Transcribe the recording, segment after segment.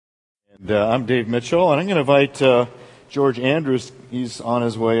And I'm Dave Mitchell, and I'm going to invite George Andrews. He's on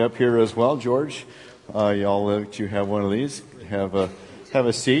his way up here as well. George, y'all let you have one of these. Have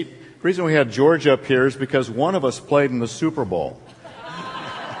a seat. The reason we had George up here is because one of us played in the Super Bowl.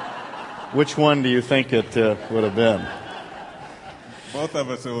 Which one do you think it would have been? Both of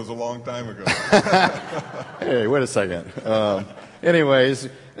us, it was a long time ago. Hey, wait a second. Anyways,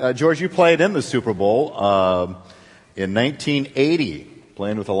 George, you played in the Super Bowl in 1980.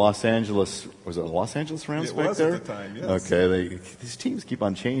 Playing with the Los Angeles, was it the Los Angeles Rams it back was there? At the time, yes. Okay, these teams keep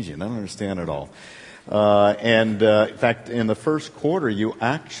on changing. I don't understand it all. In fact, in the first quarter, you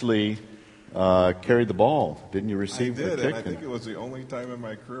actually carried the ball. Didn't you receive the kick? I did, and I think it was the only time in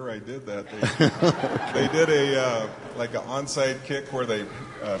my career I did that. They did an onside kick where they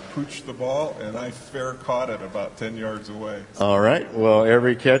pooched the ball, and I fair caught it about 10 yards away. All right. Well,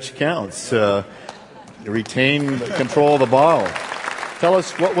 every catch counts. Retain control of the ball. Tell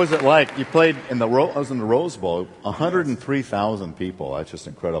us, what was it like? You played I was in the Rose Bowl, 103,000 people. That's just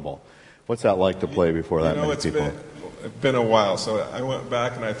incredible. What's that like to play before that many people? It's been a while, so I went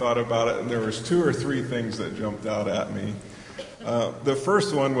back and I thought about it, and there was 2 or 3 things that jumped out at me. The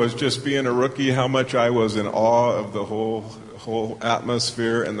first one was just being a rookie, how much I was in awe of the whole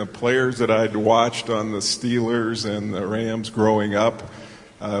atmosphere and the players that I'd watched on the Steelers and the Rams growing up.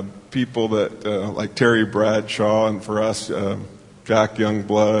 People that like Terry Bradshaw, and for us, Jack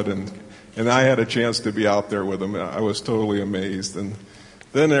Youngblood, and I had a chance to be out there with them. I was totally amazed. And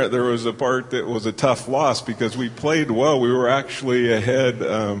then there was a part that was a tough loss because we played well. We were actually ahead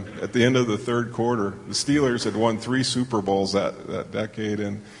at the end of the third quarter. The Steelers had won 3 Super Bowls that decade,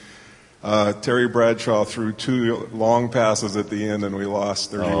 and Terry Bradshaw threw 2 long passes at the end, and we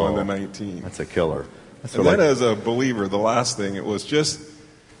lost 31-19. That's a killer. And then as a believer, the last thing, it was just,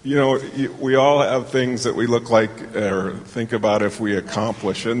 we all have things that we look like or think about if we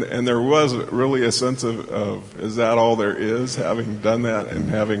accomplish. And there was really a sense of, is that all there is, having done that and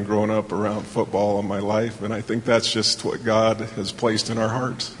having grown up around football in my life? And I think that's just what God has placed in our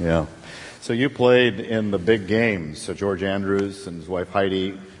hearts. Yeah. So you played in the big games. So George Andrews and his wife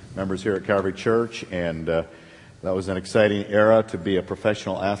Heidi, members here at Calvary Church, and that was an exciting era to be a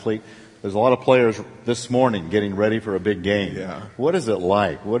professional athlete. There's a lot of players this morning getting ready for a big game. Yeah. What is it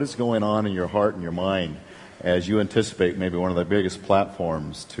like? What is going on in your heart and your mind as you anticipate maybe one of the biggest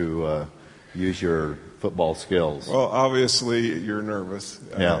platforms to use your football skills? Well, obviously you're nervous.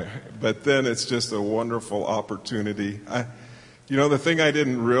 Yeah. But then it's just a wonderful opportunity. The thing I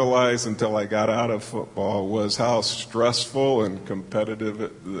didn't realize until I got out of football was how stressful and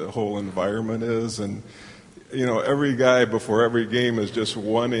competitive the whole environment is. And every guy before every game is just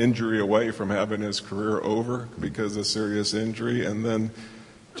one injury away from having his career over because of serious injury. And then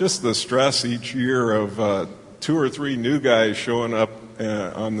just the stress each year of 2 or 3 new guys showing up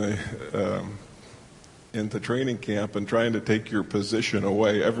into training camp and trying to take your position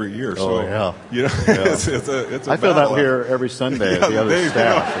away every year. It's a I feel that here every Sunday at the other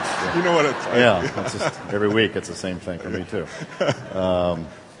staff. You know what it's like. Yeah, it's just, every week it's the same thing for me too.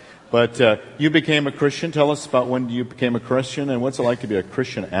 But you became a Christian. Tell us about when you became a Christian and what's it like to be a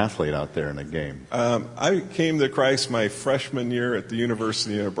Christian athlete out there in a game. I came to Christ my freshman year at the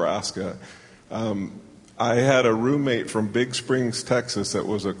University of Nebraska. I had a roommate from Big Springs, Texas that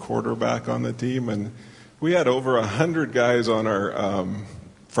was a quarterback on the team, and we had over 100 guys on our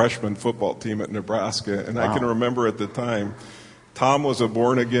freshman football team at Nebraska. And wow. I can remember at the time, Tom was a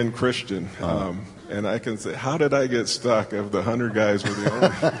born-again Christian. And I can say, how did I get stuck of the 100 guys with the only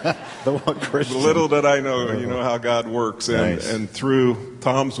the one Christian? Little did I know, how God works. And, nice. And through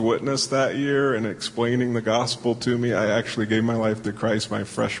Tom's witness that year and explaining the gospel to me, I actually gave my life to Christ my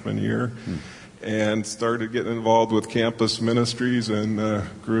freshman year and started getting involved with campus ministries and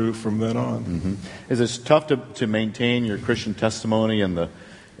grew from then on. Mm-hmm. Is it tough to maintain your Christian testimony in the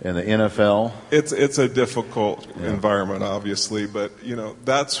NFL? It's a difficult environment, obviously, but,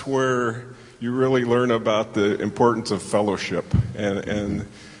 that's where you really learn about the importance of fellowship. And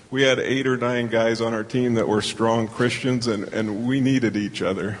we had 8 or 9 guys on our team that were strong Christians, and we needed each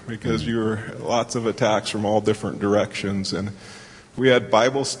other because you were lots of attacks from all different directions. And we had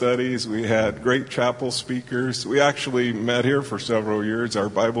Bible studies. We had great chapel speakers. We actually met here for several years, our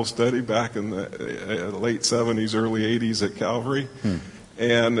Bible study back in the late 70s, early 80s at Calvary.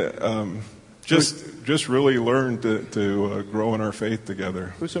 And just really learned to grow in our faith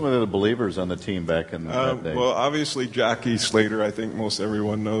together. Who's some of the believers on the team back in that day? Well, obviously Jackie Slater, I think most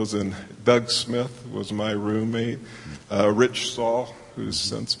everyone knows, and Doug Smith was my roommate. Rich Saul, who's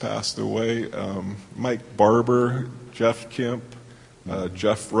since passed away. Mike Barber, Jeff Kemp,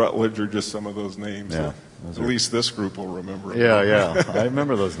 Jeff Rutledge are just some of those names At least this group will remember. Yeah. I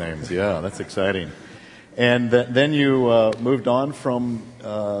remember those names. Yeah, that's exciting. And then you moved on from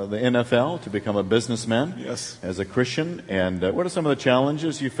the NFL to become a businessman. Yes. As a Christian. And what are some of the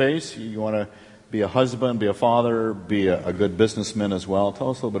challenges you face? You want to be a husband, be a father, be a good businessman as well. Tell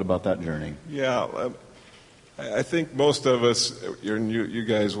us a little bit about that journey. Yeah. I think most of us, you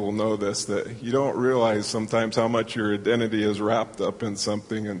guys will know this, that you don't realize sometimes how much your identity is wrapped up in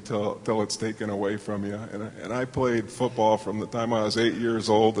something until it's taken away from you. And I played football from the time I was 8 years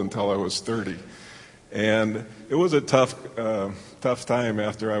old until I was 30. And it was a tough time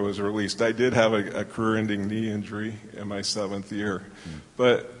after I was released. I did have a career-ending knee injury in my 7th year.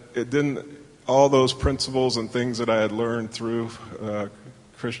 But it didn't, all those principles and things that I had learned through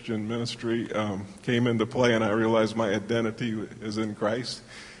Christian ministry came into play, and I realized my identity is in Christ.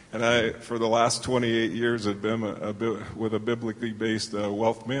 And I, for the last 28 years, had been with a biblically based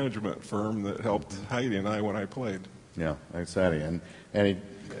wealth management firm that helped Heidi and I when I played. Yeah, exciting. And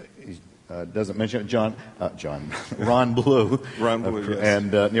he doesn't mention Ron Blue. Ron Blue, yes.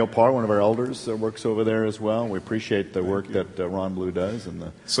 And Neil Parr, one of our elders, works over there as well. We appreciate the work that Ron Blue does.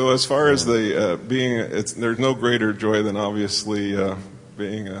 So as far as the there's no greater joy than obviously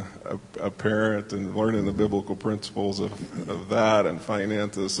being a parent and learning the biblical principles of that and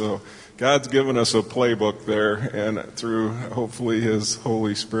finances. So God's given us a playbook there, and through hopefully His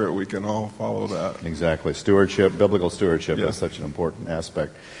Holy Spirit, we can all follow that. Exactly. Stewardship, biblical stewardship, is such an important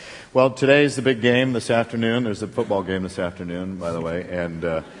aspect. Well, today's the big game this afternoon. There's a football game this afternoon, by the way, and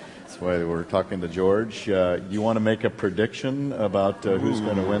that's why we're talking to George. You want to make a prediction about who's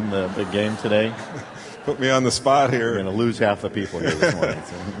going to win the big game today? Put me on the spot here. You're going to lose half the people here this morning.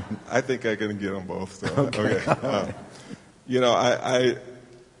 So. I think I can get them both. So. Okay.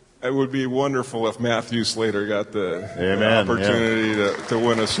 It would be wonderful if Matthew Slater got the opportunity to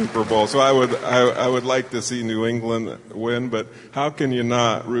win a Super Bowl. So I would like to see New England win, but how can you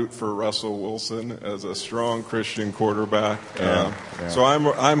not root for Russell Wilson as a strong Christian quarterback? So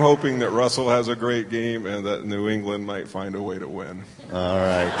I'm hoping that Russell has a great game and that New England might find a way to win. All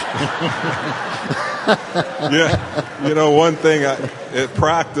right. Yeah, one thing, at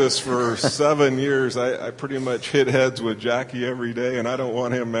practice for 7 years, I pretty much hit heads with Jackie every day, and I don't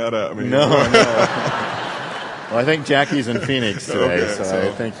want him mad at me. No. Well, I think Jackie's in Phoenix today, so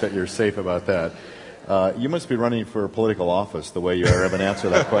I think that you're safe about that. You must be running for political office the way you are able to answer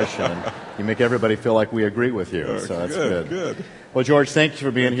that question. And you make everybody feel like we agree with you, so that's good. Well, George, thank you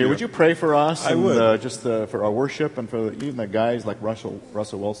for being here. Would you pray for us? I would. Just for our worship and for even the guys like Russell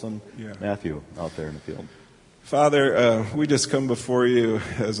Wilson, Matthew out there in the field. Father, we just come before you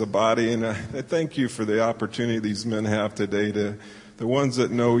as a body, and I thank you for the opportunity these men have today to, the ones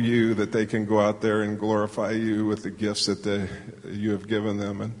that know you, that they can go out there and glorify you with the gifts that you have given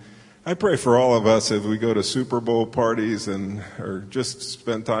them. And I pray for all of us as we go to Super Bowl parties or just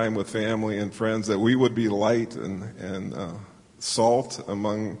spend time with family and friends, that we would be light and salt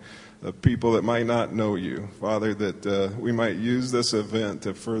among the people that might not know you. Father, that we might use this event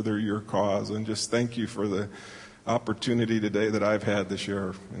to further your cause. And just thank you for the opportunity today that I've had to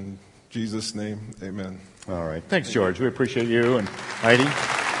share. In Jesus' name, amen. All right. Thanks, George. We appreciate you. And Heidi?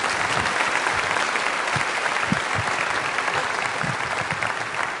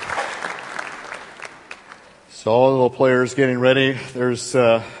 So all the little players getting ready. There's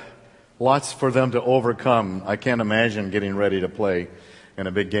lots for them to overcome. I can't imagine getting ready to play in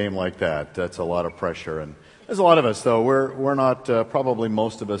a big game like that. That's a lot of pressure. And there's a lot of us, though. We're not, probably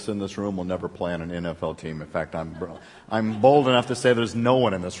most of us in this room will never play on an NFL team. In fact, I'm bold enough to say there's no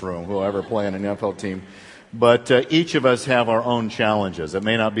one in this room who will ever play on an NFL team. But each of us have our own challenges. It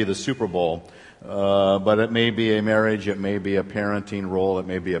may not be the Super Bowl, but it may be a marriage, it may be a parenting role, it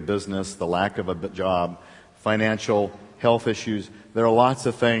may be a business, the lack of a job, financial, health issues. There are lots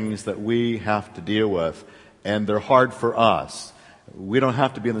of things that we have to deal with, and they're hard for us. We don't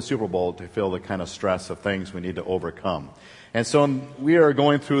have to be in the Super Bowl to feel the kind of stress of things we need to overcome. And so we are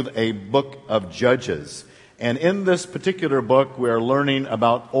going through a book of Judges. And in this particular book, we are learning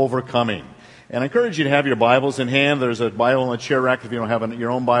about overcoming. And I encourage you to have your Bibles in hand. There's a Bible in the chair rack if you don't have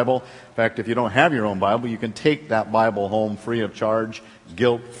your own Bible. In fact, if you don't have your own Bible, you can take that Bible home free of charge,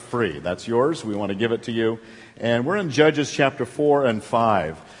 guilt-free. That's yours. We want to give it to you. And we're in Judges chapter 4 and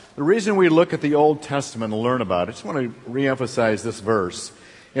 5. The reason we look at the Old Testament and learn about it, I just want to reemphasize this verse.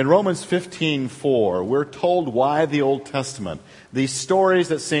 In Romans 15:4, we're told why the Old Testament, these stories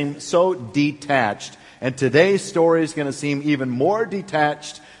that seem so detached, and today's story is going to seem even more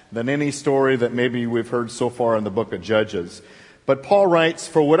detached than any story that maybe we've heard so far in the book of Judges. But Paul writes,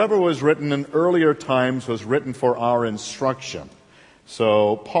 for whatever was written in earlier times was written for our instruction,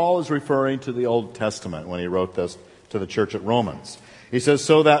 So Paul is referring to the Old Testament when he wrote this to the church at Romans. He says,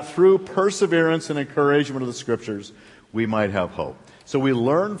 so that through perseverance and encouragement of the Scriptures, we might have hope. So we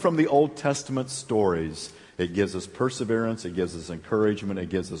learn from the Old Testament stories. It gives us perseverance, it gives us encouragement, it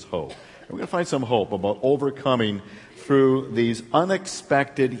gives us hope. And we're going to find some hope about overcoming through these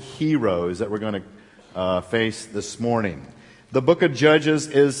unexpected heroes that we're going to face this morning. The book of Judges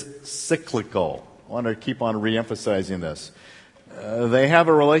is cyclical. I want to keep on re-emphasizing this. They have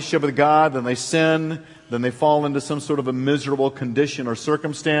a relationship with God, then they sin, then they fall into some sort of a miserable condition or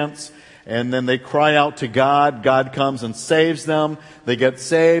circumstance, and then they cry out to God. God comes and saves them. They get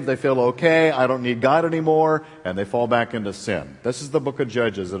saved. They feel, okay, I don't need God anymore, and they fall back into sin. This is the book of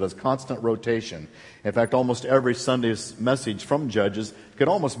Judges. It has constant rotation. In fact, almost every Sunday's message from Judges could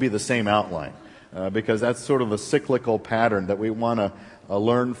almost be the same outline, because that's sort of a cyclical pattern that we want to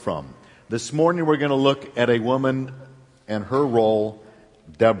learn from. This morning we're going to look at a woman and her role,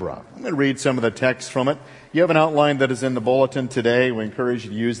 Deborah. I'm going to read some of the text from it. You have an outline that is in the bulletin today. We encourage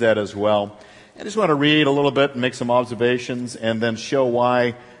you to use that as well. I just want to read a little bit and make some observations and then show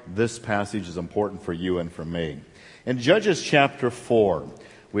why this passage is important for you and for me. In Judges chapter 4,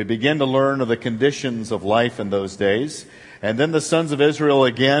 we begin to learn of the conditions of life in those days. And then the sons of Israel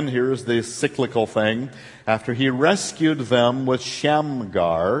again, here's the cyclical thing. After he rescued them with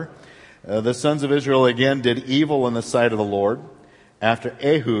Shamgar, the sons of Israel again did evil in the sight of the Lord after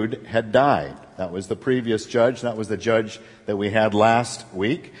Ehud had died. That was the previous judge. That was the judge that we had last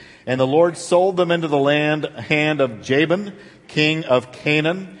week. And the Lord sold them into the hand of Jabin, king of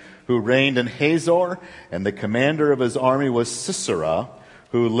Canaan, who reigned in Hazor. And the commander of his army was Sisera,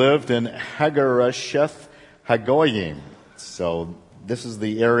 who lived in Hagarasheth Hagoyim. So this is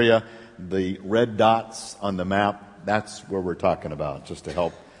the area, the red dots on the map. That's where we're talking about, just to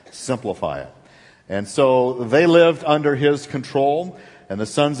help simplify it. And so they lived under his control. And the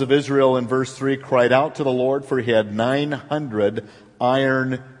sons of Israel in verse 3 cried out to the Lord, for he had 900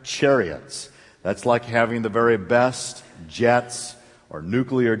 iron chariots. That's like having the very best jets or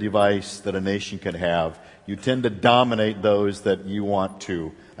nuclear device that a nation could have. You tend to dominate those that you want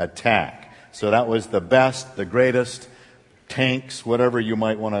to attack. So that was the best, the greatest, tanks, whatever you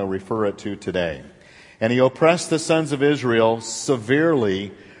might want to refer it to today. And he oppressed the sons of Israel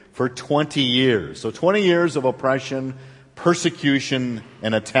severely for 20 years. So 20 years of oppression, persecution,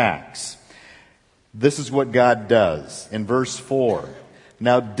 and attacks. This is what God does in verse 4.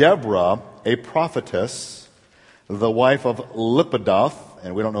 Now Deborah, a prophetess, the wife of Lapidoth,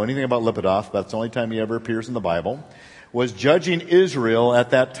 and we don't know anything about Lapidoth, but that's the only time he ever appears in the Bible, was judging Israel at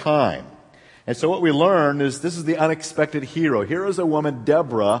that time. And so what we learn is this is the unexpected hero. Here is a woman,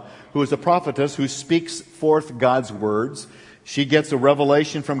 Deborah, who is a prophetess who speaks forth God's words. She gets a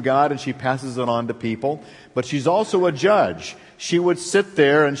revelation from God and she passes it on to people. But she's also a judge. She would sit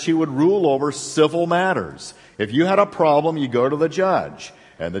there and she would rule over civil matters. If you had a problem, you go to the judge.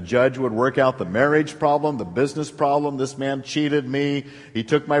 And the judge would work out the marriage problem, the business problem. This man cheated me. He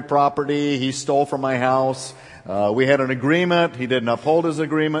took my property. He stole from my house. We had an agreement. He didn't uphold his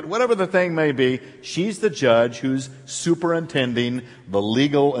agreement. Whatever the thing may be, she's the judge who's superintending the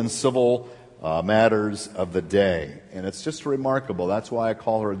legal and civil matters of the day. And it's just remarkable. That's why I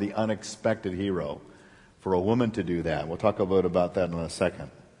call her the unexpected hero. For a woman to do that. We'll talk a bit about that in a second.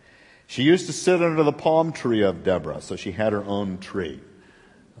 She used to sit under the palm tree of Deborah, so she had her own tree.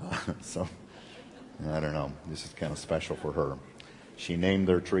 So, I don't know. This is kind of special for her. She named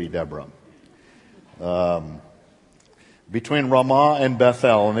their tree Deborah. Between Ramah and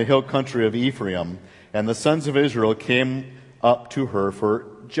Bethel in the hill country of Ephraim, and the sons of Israel came up to her for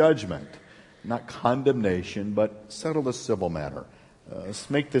judgment. Not condemnation, but settle the civil matter. Let's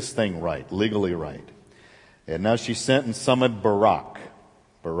make this thing right, legally right. And now she sent and summoned Barak.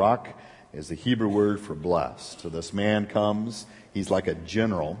 Barak is the Hebrew word for blessed. So this man comes, he's like a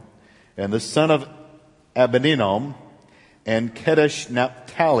general. And the son of Abedinoam and Kedesh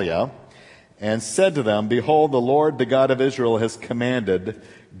Naphtaliah, and said to them, Behold, the Lord, the God of Israel, has commanded,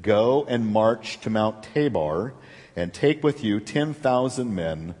 Go and march to Mount Tabor, and take with you 10,000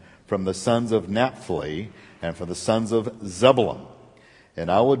 men from the sons of Naphtali and from the sons of Zebulun. And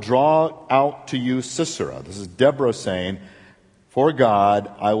I will draw out to you Sisera. This is Deborah saying, For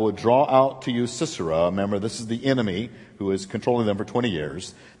God, I will draw out to you Sisera. Remember, this is the enemy who is controlling them for 20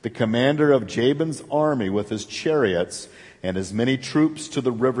 years. The commander of Jabin's army with his chariots and his many troops to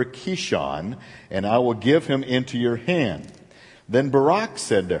the river Kishon, and I will give him into your hand. Then Barak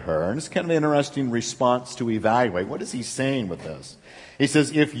said to her, and it's kind of an interesting response to evaluate. What is he saying with this? He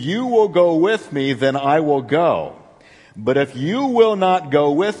says, If you will go with me, then I will go. But if you will not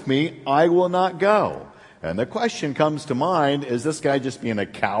go with me, I will not go. And the question comes to mind, is this guy just being a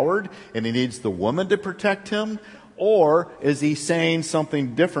coward and he needs the woman to protect him? Or is he saying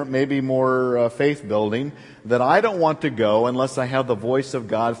something different, maybe more faith-building, that I don't want to go unless I have the voice of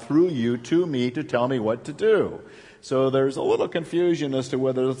God through you to me to tell me what to do? So there's a little confusion as to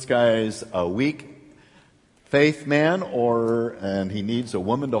whether this guy is a weak faith man and he needs a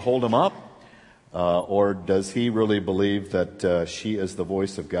woman to hold him up, or does he really believe that she is the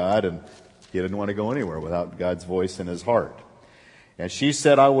voice of God and he didn't want to go anywhere without God's voice in his heart? And she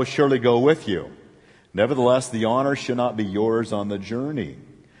said, I will surely go with you. Nevertheless, the honor shall not be yours on the journey.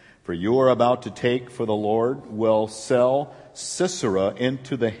 For you are about to take, for the Lord will sell Sisera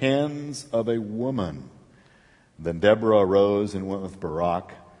into the hands of a woman. Then Deborah arose and went with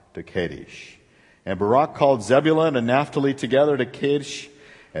Barak to Kadesh. And Barak called Zebulun and Naphtali together to Kadesh,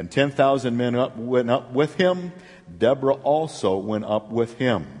 and 10,000 men went up with him. Deborah also went up with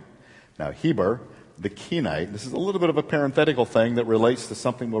him. Now Heber, the Kenite, this is a little bit of a parenthetical thing that relates to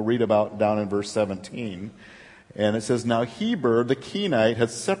something we'll read about down in verse 17. And it says, Now Heber, the Kenite, had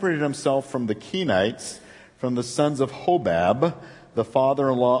separated himself from the Kenites, from the sons of Hobab, the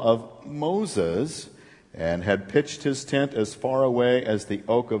father-in-law of Moses, and had pitched his tent as far away as the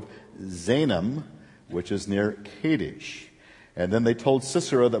oak of Zanim, which is near Kadesh. And then they told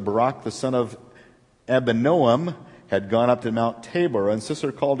Sisera that Barak, the son of Abinoam, had gone up to Mount Tabor, and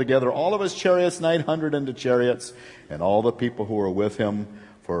Sisera called together all of his chariots, 900 into chariots, and all the people who were with him,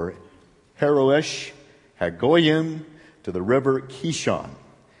 for Haroesh Hagoyim to the river Kishon.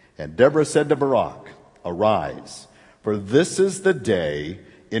 And Deborah said to Barak, Arise, for this is the day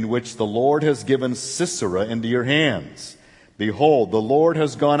in which the Lord has given Sisera into your hands. Behold, the Lord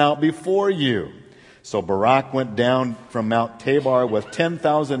has gone out before you. So Barak went down from Mount Tabor with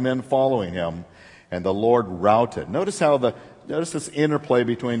 10,000 men following him, and the Lord routed. Notice this interplay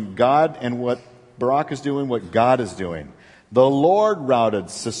between God and what Barak is doing, what God is doing. The Lord routed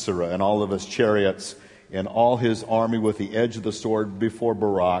Sisera and all of his chariots and all his army with the edge of the sword before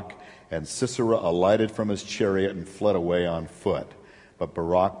Barak, and Sisera alighted from his chariot and fled away on foot. But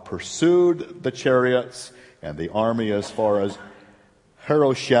Barak pursued the chariots and the army as far as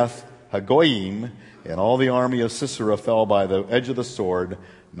Harosheth Hagoyim, and all the army of Sisera fell by the edge of the sword.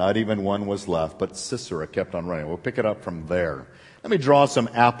 Not even one was left, but Sisera kept on running. We'll pick it up from there. Let me draw some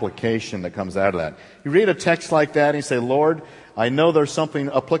application that comes out of that. You read a text like that and you say, Lord, I know there's something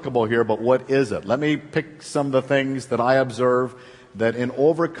applicable here, but what is it? Let me pick some of the things that I observe that in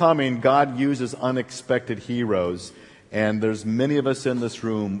overcoming, God uses unexpected heroes. And there's many of us in this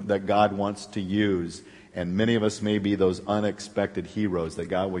room that God wants to use. And many of us may be those unexpected heroes that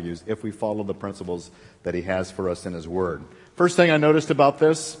God will use if we follow the principles that He has for us in His Word. First thing I noticed about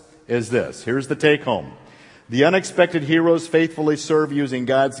this is this. Here's the take home. The unexpected heroes faithfully serve using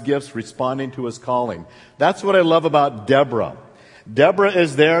God's gifts, responding to His calling. That's what I love about Deborah. Deborah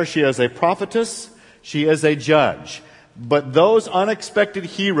is there. She is a prophetess. She is a judge. But those unexpected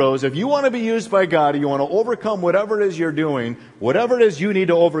heroes, if you want to be used by God, you want to overcome whatever it is you're doing, whatever it is you need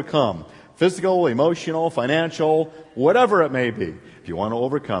to overcome, physical, emotional, financial, whatever it may be, if you want to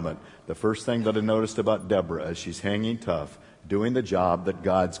overcome it, the first thing that I noticed about Deborah is she's hanging tough, doing the job that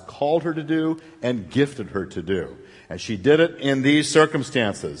God's called her to do and gifted her to do. And she did it in these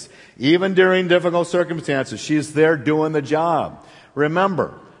circumstances. Even during difficult circumstances, she's there doing the job.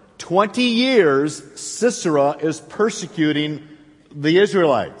 Remember, 20 years Sisera is persecuting the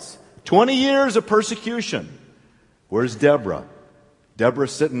Israelites. 20 years of persecution. Where's Deborah?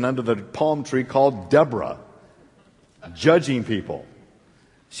 Deborah's sitting under the palm tree called Deborah, judging people.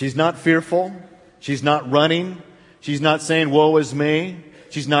 She's not fearful. She's not running. She's not saying, woe is me.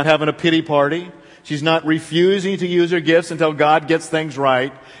 She's not having a pity party. She's not refusing to use her gifts until God gets things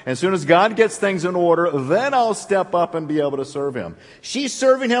right. As soon as God gets things in order, then I'll step up and be able to serve Him. She's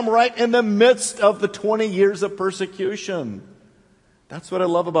serving Him right in the midst of the 20 years of persecution. That's what I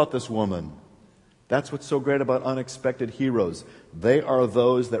love about this woman. That's what's so great about unexpected heroes. They are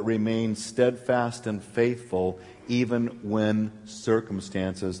those that remain steadfast and faithful even when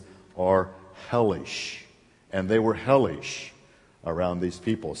circumstances are hellish. And they were hellish around these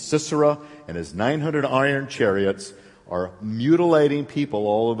people. Sisera and his 900 iron chariots are mutilating people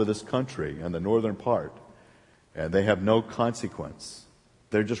all over this country in the northern part. And they have no consequence.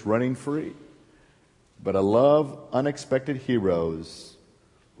 They're just running free. But I love unexpected heroes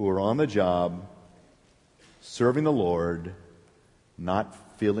who are on the job, serving the Lord,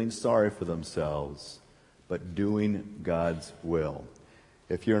 not feeling sorry for themselves, but doing God's will.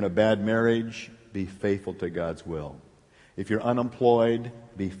 If you're in a bad marriage, be faithful to God's will. If you're unemployed,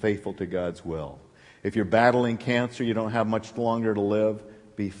 be faithful to God's will. If you're battling cancer, you don't have much longer to live,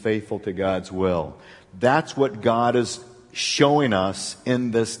 be faithful to God's will. That's what God is showing us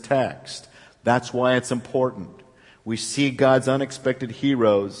in this text. That's why it's important. We see God's unexpected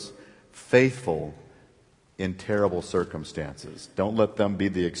heroes faithful in terrible circumstances. Don't let them be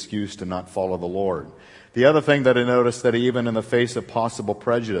the excuse to not follow the Lord. The other thing that I noticed, that even in the face of possible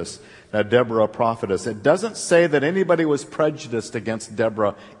prejudice, now Deborah, a prophetess, it doesn't say that anybody was prejudiced against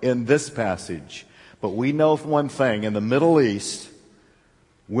Deborah in this passage. But we know one thing, in the Middle East,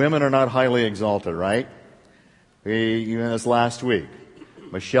 women are not highly exalted, right? Even this last week,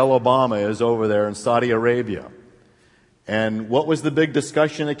 Michelle Obama is over there in Saudi Arabia. And what was the big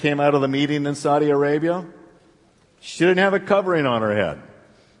discussion that came out of the meeting in Saudi Arabia? She didn't have a covering on her head.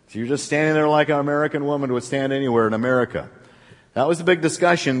 So you're just standing there like an American woman would stand anywhere in America. That was the big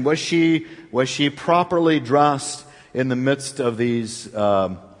discussion. Was she properly dressed in the midst of these,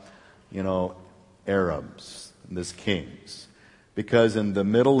 Arabs, these kings? Because in the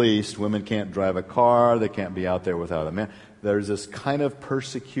Middle East, women can't drive a car. They can't be out there without a man. There's this kind of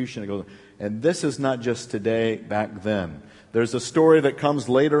persecution that goes on. And this is not just today, back then. There's a story that comes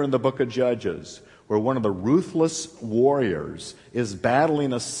later in the book of Judges where one of the ruthless warriors is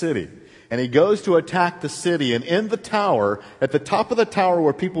battling a city. And he goes to attack the city. And in the tower, at the top of the tower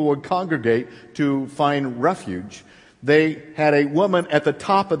where people would congregate to find refuge, they had a woman at the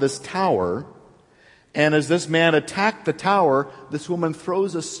top of this tower. And as this man attacked the tower, this woman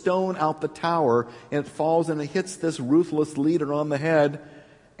throws a stone out the tower, and it falls and it hits this ruthless leader on the head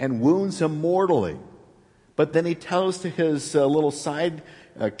and wounds him mortally. But then he tells to his little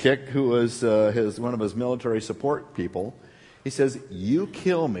sidekick, who was one of his military support people, he says, "You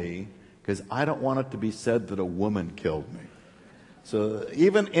kill me because I don't want it to be said that a woman killed me." So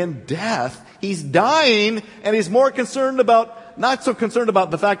even in death, he's dying, and he's more concerned about, not so concerned about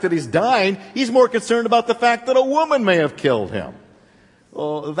the fact that he's dying, he's more concerned about the fact that a woman may have killed him.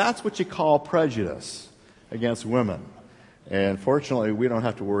 Well, that's what you call prejudice against women. And fortunately, we don't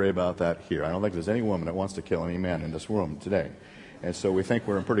have to worry about that here. I don't think there's any woman that wants to kill any man in this room today. And so we think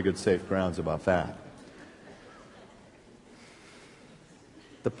we're in pretty good safe grounds about that.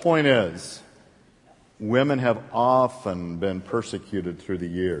 The point is, women have often been persecuted through the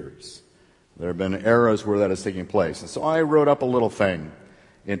years. There have been eras where that has taken place. And so I wrote up a little thing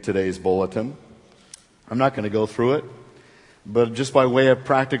in today's bulletin. I'm not going to go through it, but just by way of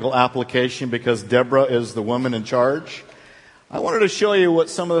practical application, because Deborah is the woman in charge, I wanted to show you what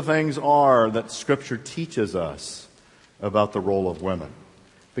some of the things are that Scripture teaches us about the role of women.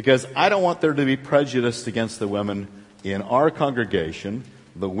 Because I don't want there to be prejudice against the women in our congregation,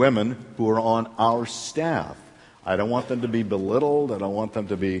 the women who are on our staff. I don't want them to be belittled. I don't want them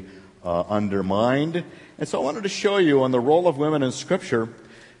to be undermined. And so I wanted to show you on the role of women in Scripture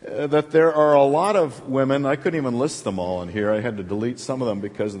that there are a lot of women. I couldn't even list them all in here. I had to delete some of them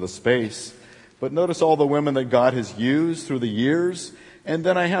because of the space. But notice all the women that God has used through the years. And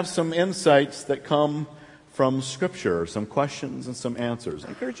then I have some insights that come from Scripture, some questions and some answers. I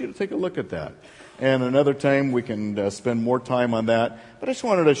encourage you to take a look at that. And another time we can spend more time on that. But I just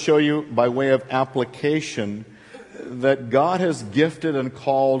wanted to show you by way of application that God has gifted and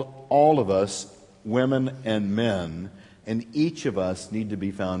called all of us, women and men, and each of us need to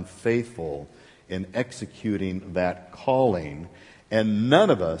be found faithful in executing that calling. And none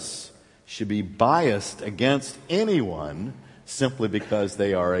of us should be biased against anyone simply because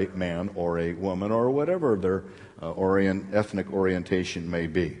they are a man or a woman or whatever their ethnic orientation may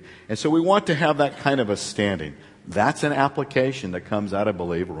be. And so we want to have that kind of a standing. That's an application that comes out, I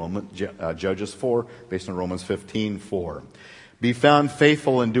believe, Judges 4, based on Romans 15:4. Be found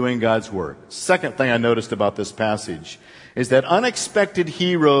faithful in doing God's work. Second thing I noticed about this passage is that unexpected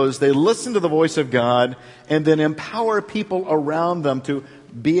heroes, they listen to the voice of God and then empower people around them to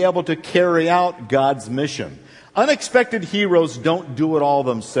be able to carry out God's mission. Unexpected heroes don't do it all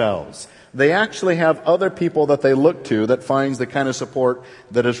themselves. They actually have other people that they look to that finds the kind of support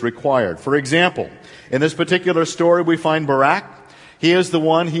that is required. For example, in this particular story, we find Barak. He is the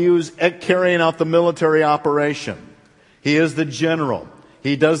one who's carrying out the military operation. He is the general.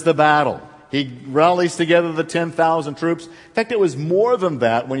 He does the battle. He rallies together the 10,000 troops. In fact, it was more than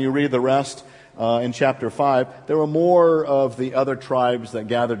that when you read the rest in chapter 5. There were more of the other tribes that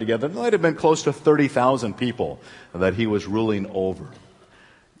gathered together. There might have been close to 30,000 people that he was ruling over.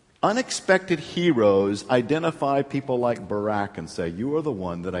 Unexpected heroes identify people like Barak and say, "You are the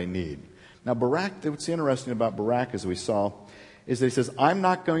one that I need." Now, Barak, what's interesting about Barak, as we saw, is that he says, "I'm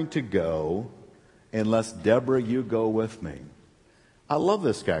not going to go unless, Deborah, you go with me." I love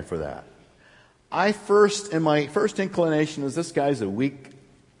this guy for that. My first inclination is this guy's a weak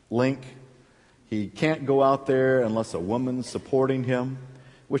link. He can't go out there unless a woman's supporting him.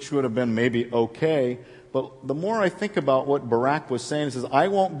 which would have been maybe okay. But the more I think about what Barak was saying, he says, I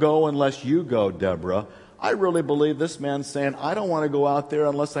won't go unless you go, Deborah. I really believe this man's saying, I don't want to go out there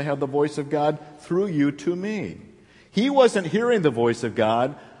unless I have the voice of God through you to me. He wasn't hearing the voice of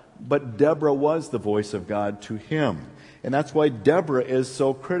God, but Deborah was the voice of God to him. And that's why Deborah is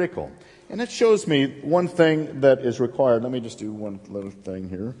so critical. And it shows me one thing that is required. Let me just do one little thing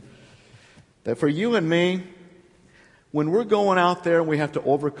here. That for you and me, when we're going out there and we have to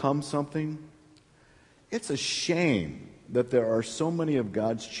overcome something, it's a shame that there are so many of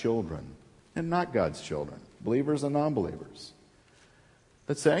God's children and not God's children, believers and non-believers,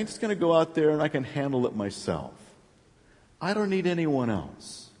 that say, I'm just going to go out there and I can handle it myself. I don't need anyone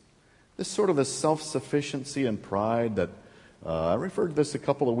else. This sort of a self-sufficiency and pride that I referred to this a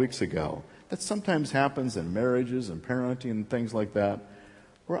couple of weeks ago, that sometimes happens in marriages and parenting and things like that,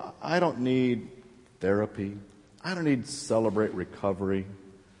 where I don't need therapy. I don't need Celebrate Recovery.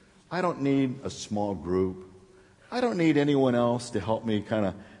 I don't need a small group. I don't need anyone else to help me kind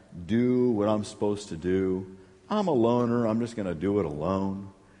of do what I'm supposed to do. I'm a loner. I'm just going to do it alone.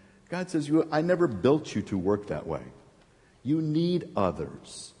 God says, I never built you to work that way. You need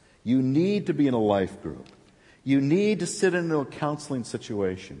others. You need to be in a life group. You need to sit in a counseling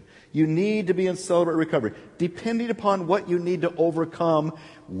situation. You need to be in Celebrate Recovery. Depending upon what you need to overcome,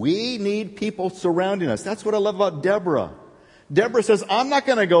 we need people surrounding us. That's what I love about Deborah. Deborah says, I'm not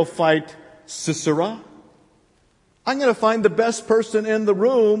going to go fight Sisera. I'm going to find the best person in the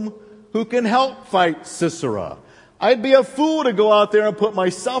room who can help fight Sisera. I'd be a fool to go out there and put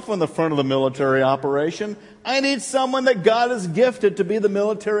myself in the front of the military operation. I need someone that God has gifted to be the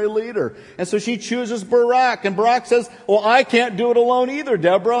military leader. And so she chooses Barak. And Barak says, well, I can't do it alone either,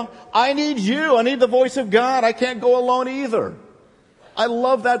 Deborah. I need you. I need the voice of God. I can't go alone either. I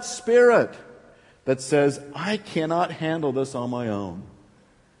love that spirit that says, I cannot handle this on my own.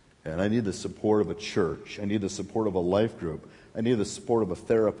 And I need the support of a church. I need the support of a life group. I need the support of a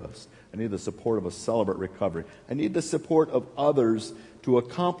therapist. I need the support of a Celebrate Recovery. I need the support of others to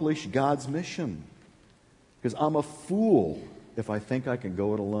accomplish God's mission. Because I'm a fool if I think I can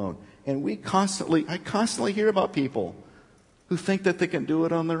go it alone. And I constantly hear about people who think that they can do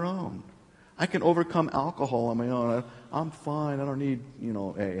it on their own. I can overcome alcohol on my own. I'm fine. I don't need,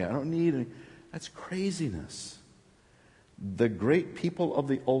 AA. I don't need any. That's craziness. The great people of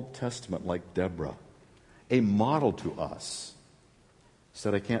the Old Testament, like Deborah, a model to us,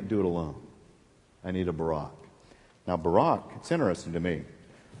 said, I can't do it alone. I need a Barak. Now, Barak, it's interesting to me.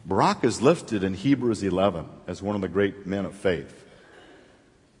 Barak is listed in Hebrews 11 as one of the great men of faith.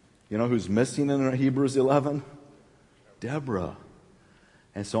 You know who's missing in Hebrews 11? Deborah.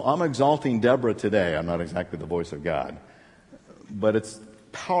 And so I'm exalting Deborah today. I'm not exactly the voice of God. But it's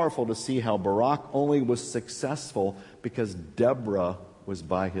powerful to see how Barak only was successful because Deborah was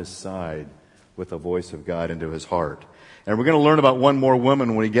by his side with the voice of God into his heart. And we're going to learn about one more woman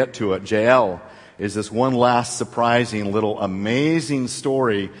when we get to it. Jael is this one last surprising little amazing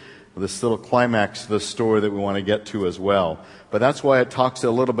story, this little climax to the story that we want to get to as well. But that's why it talks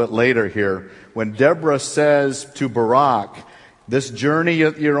a little bit later here. When Deborah says to Barak, this journey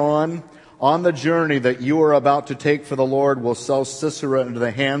that you're on the journey that you are about to take for the Lord will sell Sisera into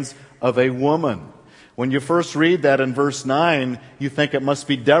the hands of a woman. When you first read that in verse 9, you think it must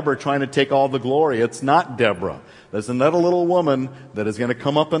be Deborah trying to take all the glory. It's not Deborah. There's another little woman that is going to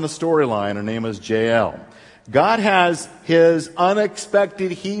come up in the storyline. Her name is Jael. God has his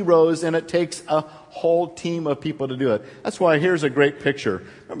unexpected heroes, and it takes a whole team of people to do it. That's why here's a great picture.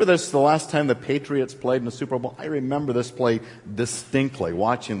 Remember this, the last time the Patriots played in the Super Bowl? I remember this play distinctly,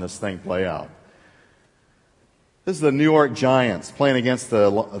 watching this thing play out. This is the New York Giants playing against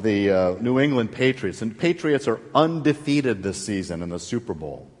the New England Patriots. And Patriots are undefeated this season in the Super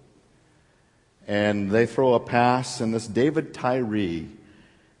Bowl. And they throw a pass, and this David Tyree,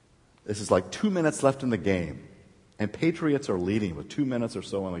 this is like 2 minutes left in the game. And Patriots are leading with 2 minutes or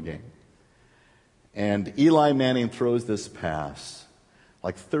so in the game. And Eli Manning throws this pass,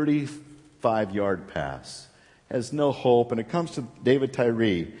 like 35-yard pass. Has no hope, and it comes to David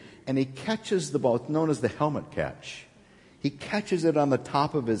Tyree. And he catches the ball. It's known as the helmet catch. He catches it on the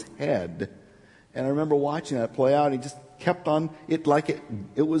top of his head. And I remember watching that play out. He just kept on it like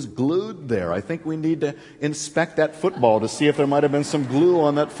it was glued there. I think we need to inspect that football to see if there might have been some glue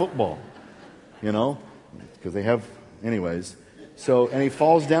on that football. Because they have, anyways. So, and he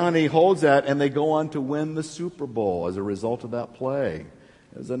falls down and he holds that, and they go on to win the Super Bowl as a result of that play.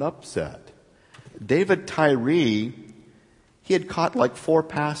 It was an upset. David Tyree, he had caught like 4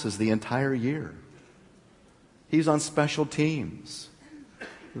 passes the entire year. He's on special teams.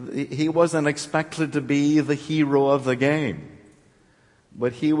 He wasn't expected to be the hero of the game.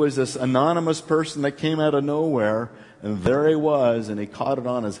 But he was this anonymous person that came out of nowhere, and there he was, and he caught it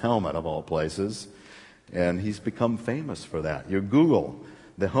on his helmet, of all places. And he's become famous for that. You Google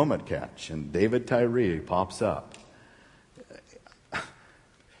the helmet catch, and David Tyree pops up.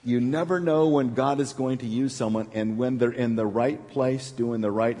 You never know when God is going to use someone, and when they're in the right place doing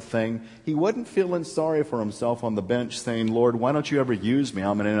the right thing. He wasn't feeling sorry for himself on the bench saying, Lord, why don't you ever use me?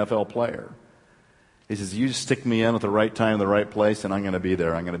 I'm an NFL player. He says, you stick me in at the right time, the right place, and I'm going to be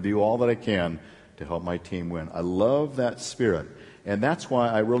there. I'm going to do all that I can to help my team win. I love that spirit. And that's why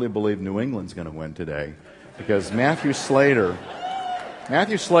I really believe New England's going to win today. Because Matthew Slater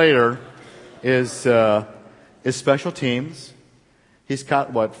is special teams. He's caught,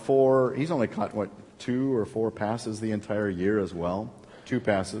 he's only caught, 2 or 4 passes the entire year as well. 2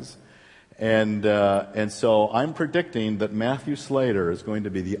 passes. And so I'm predicting that Matthew Slater is going to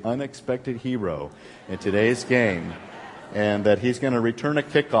be the unexpected hero in today's game, and that he's going to return a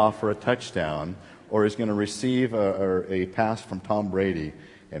kickoff for a touchdown, or he's going to receive a pass from Tom Brady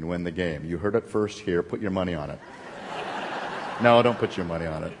and win the game. You heard it first here. Put your money on it. No, don't put your money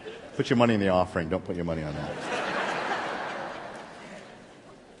on it. Put your money in the offering. Don't put your money on that.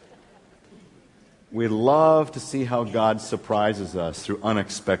 We love to see how God surprises us through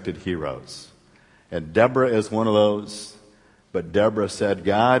unexpected heroes. And Deborah is one of those. But Deborah said,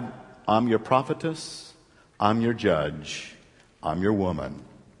 God, I'm your prophetess. I'm your judge. I'm your woman.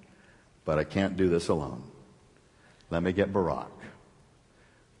 But I can't do this alone. Let me get Barak.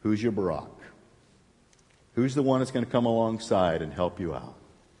 Who's your Barak? Who's the one that's going to come alongside and help you out?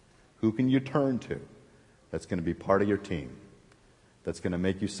 Who can you turn to that's going to be part of your team? That's going to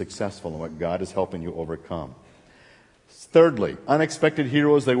make you successful in what God is helping you overcome. Thirdly, unexpected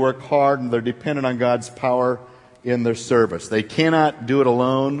heroes, they work hard and they're dependent on God's power in their service. They cannot do it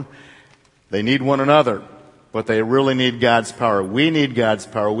alone. They need one another, but they really need God's power. We need God's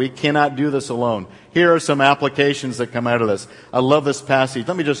power. We cannot do this alone. Here are some applications that come out of this. I love this passage.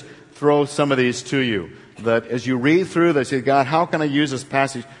 Let me just throw some of these to you. That as you read through this, you say, God, how can I use this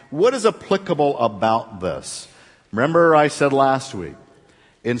passage? What is applicable about this? Remember I said last week,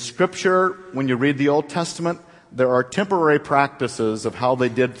 in Scripture, when you read the Old Testament, there are temporary practices of how they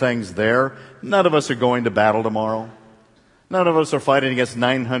did things there. None of us are going to battle tomorrow. None of us are fighting against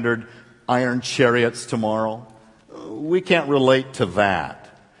 900 iron chariots tomorrow. We can't relate to that.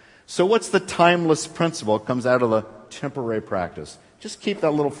 So what's the timeless principle that comes out of the temporary practice? Just keep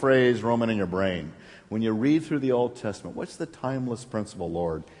that little phrase roaming in your brain. When you read through the Old Testament, what's the timeless principle,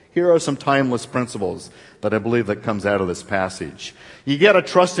 Lord? Here are some timeless principles that I believe that comes out of this passage. You got to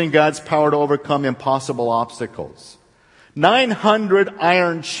trust in God's power to overcome impossible obstacles. 900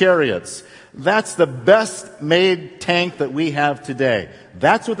 iron chariots. That's the best made tank that we have today.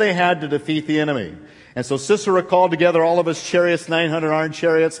 That's what they had to defeat the enemy. And so Sisera called together all of his chariots, 900 iron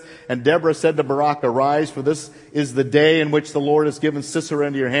chariots, and Deborah said to Barak, arise, for this is the day in which the Lord has given Sisera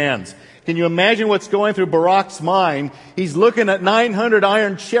into your hands. Can you imagine what's going through Barak's mind? He's looking at 900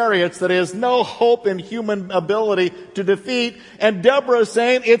 iron chariots that he has no hope in human ability to defeat, and Deborah is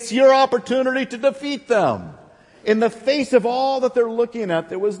saying, it's your opportunity to defeat them. In the face of all that they're looking at,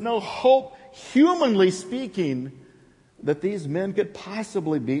 there was no hope, humanly speaking, that these men could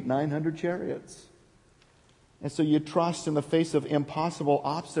possibly beat 900 chariots. And so you trust in the face of impossible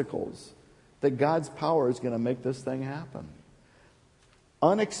obstacles that God's power is going to make this thing happen.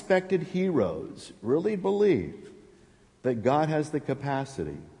 Unexpected heroes really believe that God has the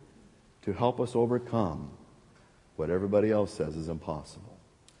capacity to help us overcome what everybody else says is impossible.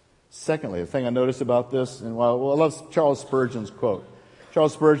 Secondly, the thing I noticed about this, and I love Charles Spurgeon's quote.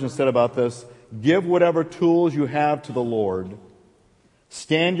 Charles Spurgeon said about this, give whatever tools you have to the Lord,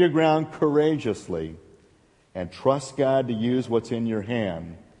 stand your ground courageously, and trust God to use what's in your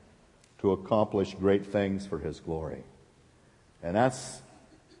hand to accomplish great things for His glory. And that's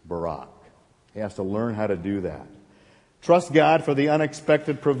Barak. He has to learn how to do that. Trust God for the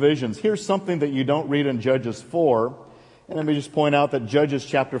unexpected provisions. Here's something that you don't read in Judges 4. And let me just point out that Judges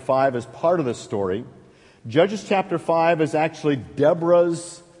chapter 5 is part of this story. Judges chapter 5 is actually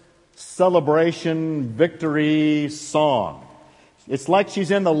Deborah's celebration, victory song. It's like she's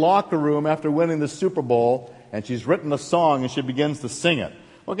in the locker room after winning the Super Bowl, and she's written a song and she begins to sing it.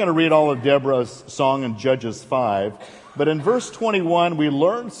 We're going to read all of Deborah's song in Judges 5. But in verse 21, we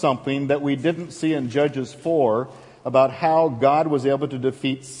learn something that we didn't see in Judges 4 about how God was able to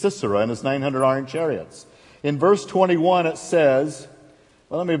defeat Sisera and his 900 iron chariots. In verse 21, it says,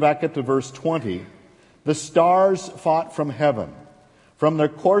 well, let me back up to verse 20. The stars fought from heaven. From their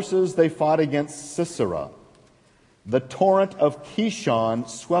courses they fought against Sisera. The torrent of Kishon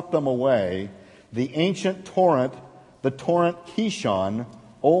swept them away. The ancient torrent the torrent Kishon,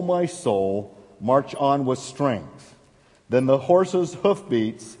 O my soul, march on with strength. Then the horse's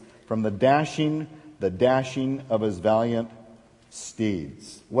hoofbeats from the dashing of his valiant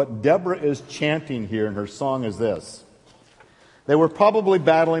steeds. What Deborah is chanting here in her song is this. They were probably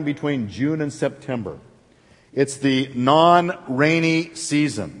battling between June and September. It's the non-rainy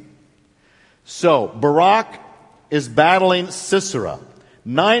season. So Barak is battling Sisera.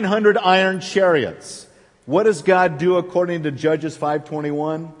 900 iron chariots. What does God do according to Judges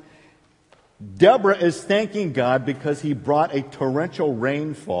 5:21? Deborah is thanking God because he brought a torrential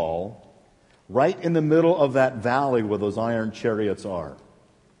rainfall right in the middle of that valley where those iron chariots are.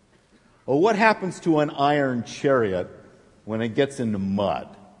 Well, what happens to an iron chariot when it gets into mud?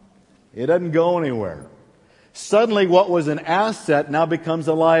 It doesn't go anywhere. Suddenly what was an asset now becomes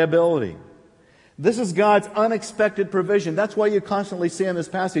a liability. This is God's unexpected provision. That's why you constantly see in this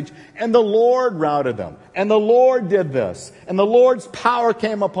passage, and the Lord routed them, and the Lord did this, and the Lord's power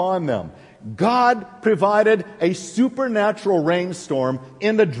came upon them. God provided a supernatural rainstorm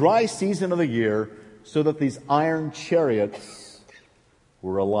in the dry season of the year so that these iron chariots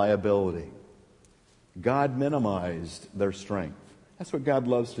were a liability. God minimized their strength. That's what God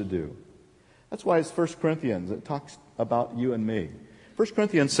loves to do. That's why it's 1 Corinthians. It talks about you and me. 1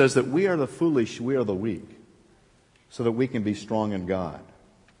 Corinthians says that we are the foolish, we are the weak, so that we can be strong in God.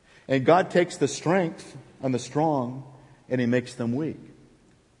 And God takes the strength and the strong and he makes them weak,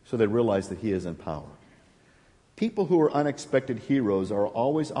 so they realize that he is in power. People who are unexpected heroes are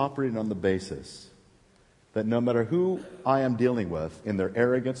always operating on the basis that no matter who I am dealing with, in their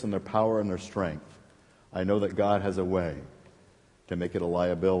arrogance and their power and their strength, I know that God has a way to make it a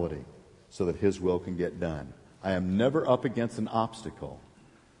liability so that his will can get done. I am never up against an obstacle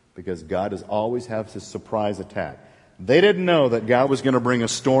because God has always has his surprise attack. They didn't know that God was going to bring a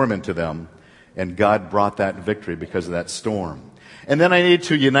storm into them, and God brought that victory because of that storm. And then I need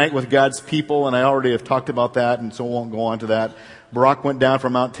to unite with God's people, and I already have talked about that, and so I won't go on to that. Barak went down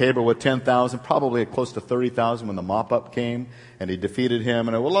from Mount Tabor with 10,000, probably close to 30,000 when the mop-up came, and he defeated him.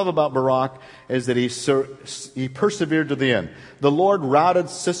 And what I love about Barak is that he persevered to the end. The Lord routed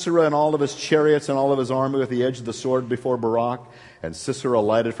Sisera and all of his chariots and all of his army with the edge of the sword before Barak, and Sisera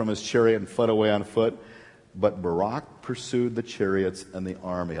alighted from his chariot and fled away on foot. But Barak pursued the chariots and the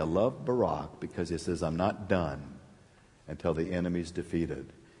army. I love Barak because he says, I'm not done until the enemy's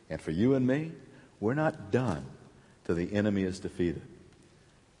defeated. And for you and me, we're not done till the enemy is defeated.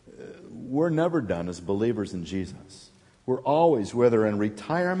 We're never done as believers in Jesus. We're always, whether in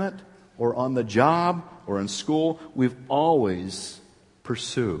retirement or on the job or in school, we've always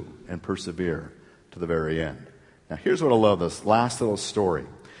pursue and persevere to the very end. Now here's what I love, this last little story.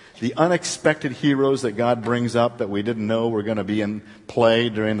 The unexpected heroes that God brings up that we didn't know were going to be in play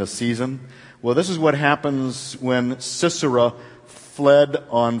during the season. Well, this is what happens when Sisera fled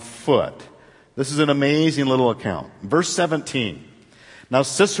on foot. This is an amazing little account. Verse 17. Now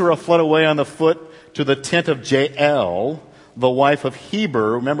Sisera fled away on the foot to the tent of Jael, the wife of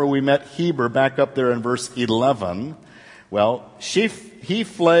Heber. Remember we met Heber back up there in verse 11. Well, he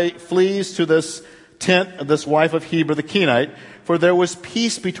flees to this tent of this wife of Heber the Kenite, for there was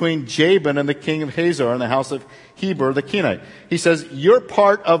peace between Jabin and the king of Hazor in the house of Heber the Kenite. He says, you're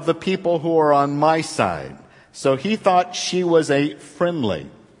part of the people who are on my side. So he thought she was a friendly.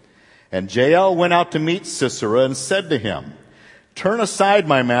 And Jael went out to meet Sisera and said to him, turn aside,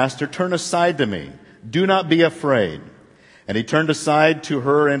 my master, turn aside to me. Do not be afraid. And he turned aside to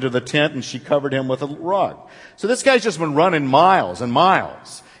her into the tent, and she covered him with a rug. So this guy's just been running miles and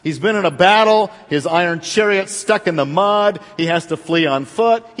miles. He's been in a battle. His iron chariot's stuck in the mud. He has to flee on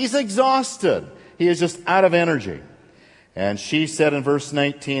foot. He's exhausted. He is just out of energy. And she said in verse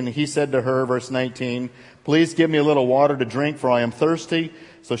 19, he said to her, verse 19, please give me a little water to drink, for I am thirsty.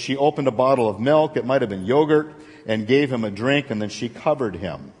 So she opened a bottle of milk, it might have been yogurt, and gave him a drink, and then she covered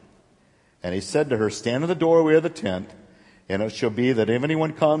him. And he said to her, stand in the doorway of the tent, and it shall be that if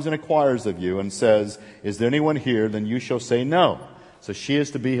anyone comes and inquires of you and says, is there anyone here? Then you shall say no. So she is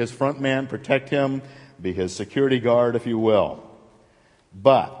to be his front man, protect him, be his security guard, if you will.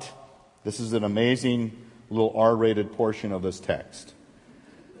 But, this is an amazing little R-rated portion of this text.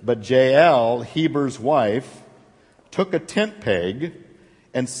 But Jael, Heber's wife, took a tent peg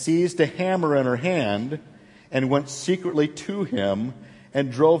and seized a hammer in her hand and went secretly to him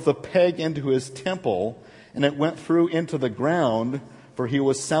and drove the peg into his temple, and it went through into the ground, for he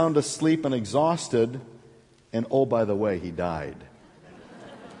was sound asleep and exhausted, and oh, by the way, he died.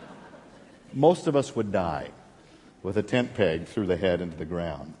 Most of us would die with a tent peg through the head into the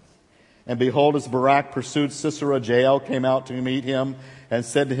ground. And behold, as Barak pursued Sisera, Jael came out to meet him and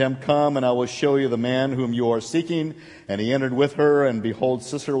said to him, Come, and I will show you the man whom you are seeking. And he entered with her, and behold,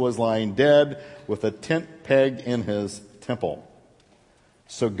 Sisera was lying dead with a tent peg in his temple.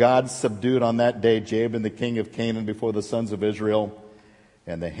 So God subdued on that day Jabin, the king of Canaan, before the sons of Israel.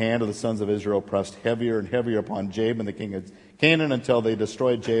 And the hand of the sons of Israel pressed heavier and heavier upon Jabin, the king of Canaan, until they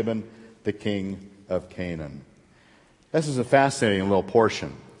destroyed Jabin, the king of Canaan. This is a fascinating little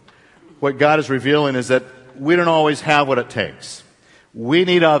portion. What God is revealing is that we don't always have what it takes. We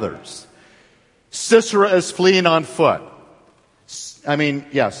need others. Sisera is fleeing on foot.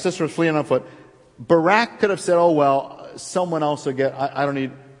 Sisera is fleeing on foot. Barak could have said, oh, well, someone else will get, I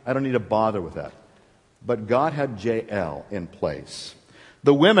don't need to bother with that. But God had Jael in place.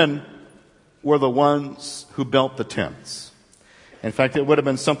 The women were the ones who built the tents. In fact, it would have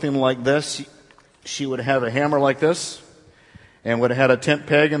been something like this. She would have a hammer like this and would have had a tent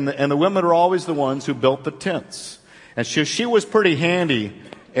peg, and the women were always the ones who built the tents. And she was pretty handy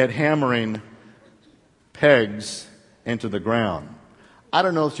at hammering pegs into the ground. I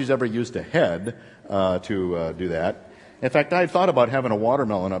don't know if she's ever used a head to do that. In fact, I had thought about having a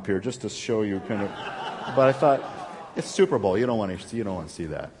watermelon up here just to show you kind of, but I thought, it's Super Bowl. You don't want to see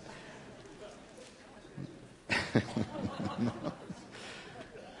that.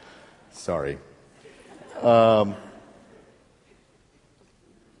 Sorry.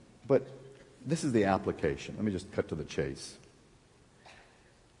 But this is the application. Let me just cut to the chase.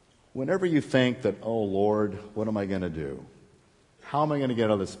 Whenever you think that, oh Lord, what am I going to do? How am I going to get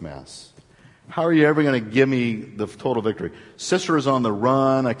out of this mess? How are you ever going to give me the total victory? Sisera's on the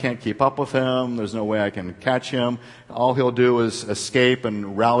run. I can't keep up with him. There's no way I can catch him. All he'll do is escape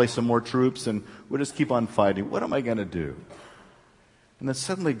and rally some more troops, and we'll just keep on fighting. What am I going to do? And then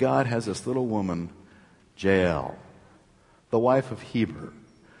suddenly God has this little woman, Jael, the wife of Heber,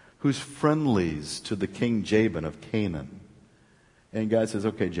 who's friendlies to the king Jabin of Canaan. And God says,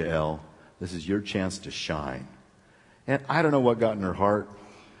 okay, Jael, this is your chance to shine. And I don't know what got in her heart.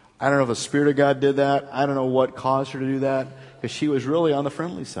 I don't know if the Spirit of God did that. I don't know what caused her to do that, because she was really on the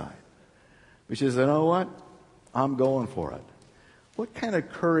friendly side. But she said, you know what? I'm going for it. What kind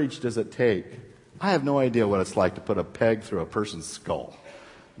of courage does it take? I have no idea what it's like to put a peg through a person's skull.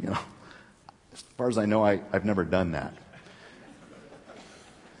 As far as I know, I've never done that.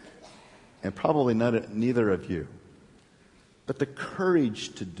 And probably neither of you. But the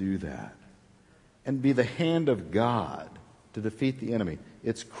courage to do that and be the hand of God to defeat the enemy.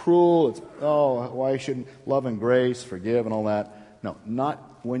 It's cruel. It's, why shouldn't love and grace, forgive and all that? No,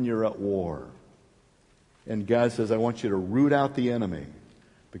 not when you're at war. And God says, I want you to root out the enemy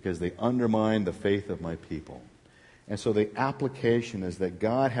because they undermine the faith of my people. And so the application is that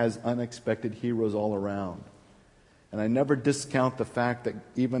God has unexpected heroes all around. And I never discount the fact that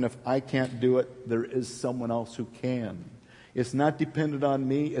even if I can't do it, there is someone else who can. It's not dependent on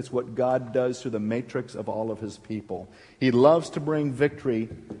me. It's what God does through the matrix of all of his people. He loves to bring victory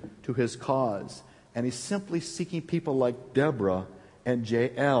to his cause. And he's simply seeking people like Deborah and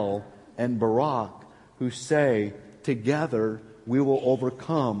Jael and Barak who say, together we will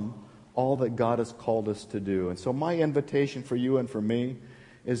overcome all that God has called us to do. And so my invitation for you and for me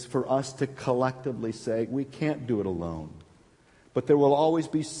is for us to collectively say, we can't do it alone. But there will always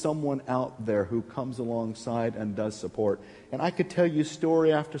be someone out there who comes alongside and does support. And I could tell you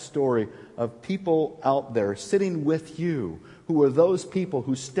story after story of people out there sitting with you who are those people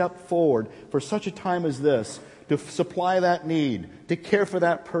who step forward for such a time as this to supply that need, to care for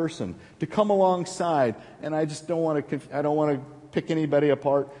that person, to come alongside. And I just don't want to pick anybody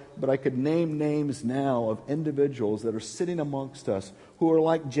apart, but I could name names now of individuals that are sitting amongst us who are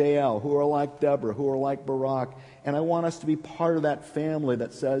like Jael, who are like Deborah, who are like Barak. And I want us to be part of that family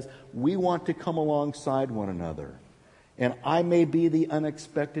that says we want to come alongside one another. And I may be the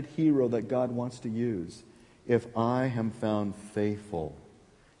unexpected hero that God wants to use if I am found faithful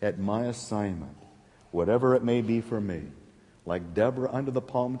at my assignment, whatever it may be for me. Like Deborah under the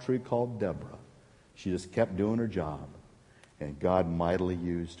palm tree called Deborah. She just kept doing her job. And God mightily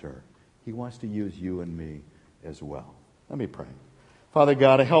used her. He wants to use you and me as well. Let me pray. Father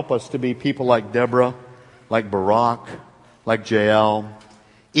God, help us to be people like Deborah, like Barak, like Jael,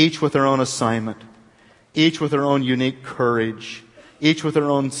 each with their own assignment, each with their own unique courage, each with their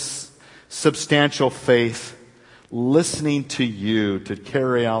own substantial faith, listening to you to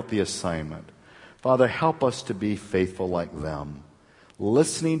carry out the assignment. Father, help us to be faithful like them,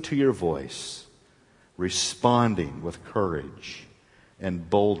 listening to your voice, responding with courage and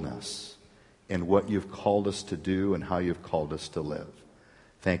boldness in what you've called us to do and how you've called us to live.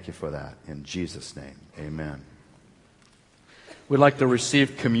 Thank you for that. In Jesus' name, amen. We'd like to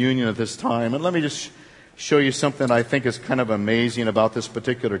receive communion at this time. And let me just show you something I think is kind of amazing about this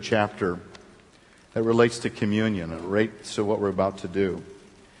particular chapter that relates to communion. It relates to what we're about to do.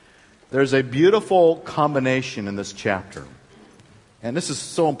 There's a beautiful combination in this chapter. And this is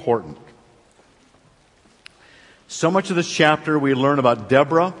so important. So much of this chapter we learn about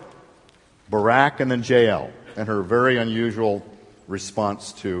Deborah, Barak, and then Jael, and her very unusual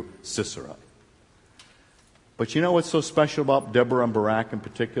response to Sisera. But you know what's so special about Deborah and Barak in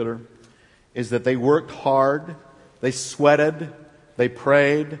particular? Is that they worked hard, they sweated, they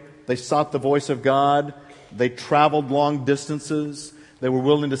prayed, they sought the voice of God, they traveled long distances, they were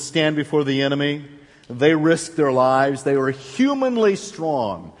willing to stand before the enemy, they risked their lives, they were humanly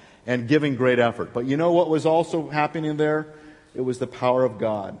strong and giving great effort. But you know what was also happening there? It was the power of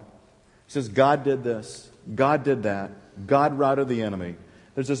God. He says, God did this, God did that, God routed the enemy.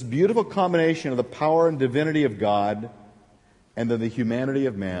 There's this beautiful combination of the power and divinity of God and then the humanity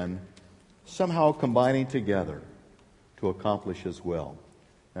of man somehow combining together to accomplish His will.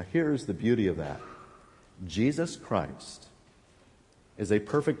 Now here's the beauty of that. Jesus Christ is a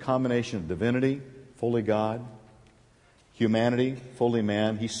perfect combination of divinity, fully God, humanity, fully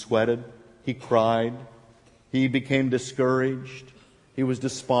man. He sweated, he cried, he became discouraged, he was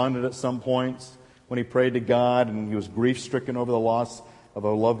despondent at some points when he prayed to God, and he was grief-stricken over the loss of a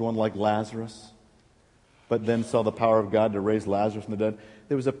loved one like Lazarus, but then saw the power of God to raise Lazarus from the dead.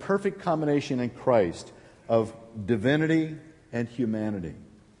 There was a perfect combination in Christ of divinity and humanity.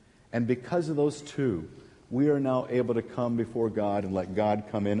 And because of those two, we are now able to come before God and let God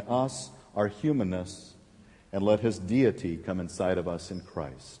come in us, our humanness, and let His deity come inside of us in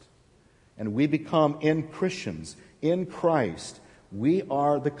Christ. And we become, in Christians, in Christ, we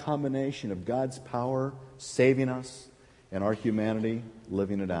are the combination of God's power saving us and our humanity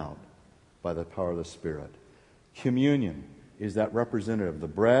living it out by the power of the Spirit. Communion is that representative, the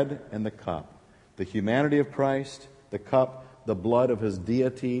bread and the cup. The humanity of Christ, the cup, the blood of His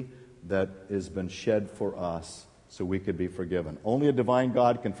deity that has been shed for us so we could be forgiven. Only a divine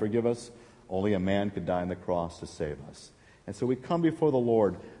God can forgive us. Only a man could die on the cross to save us. And so we come before the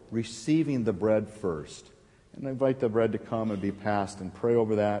Lord receiving the bread first. And I invite the bread to come and be passed and pray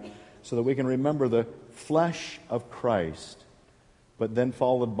over that so that we can remember the flesh of Christ, but then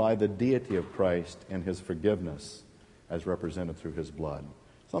followed by the deity of Christ and His forgiveness as represented through His blood.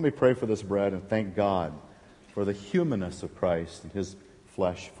 So let me pray for this bread and thank God for the humanness of Christ and His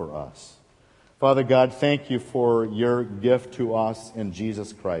flesh for us. Father God, thank You for Your gift to us in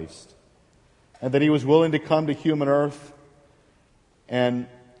Jesus Christ, and that He was willing to come to human earth and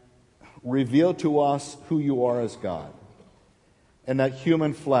reveal to us who You are as God, and that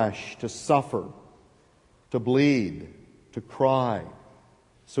human flesh to suffer, to bleed, to cry,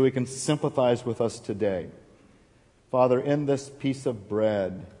 so He can sympathize with us today. Father, in this piece of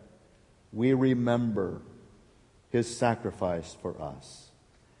bread, we remember His sacrifice for us,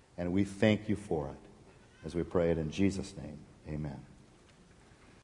 and we thank You for it as we pray it in Jesus' name. Amen.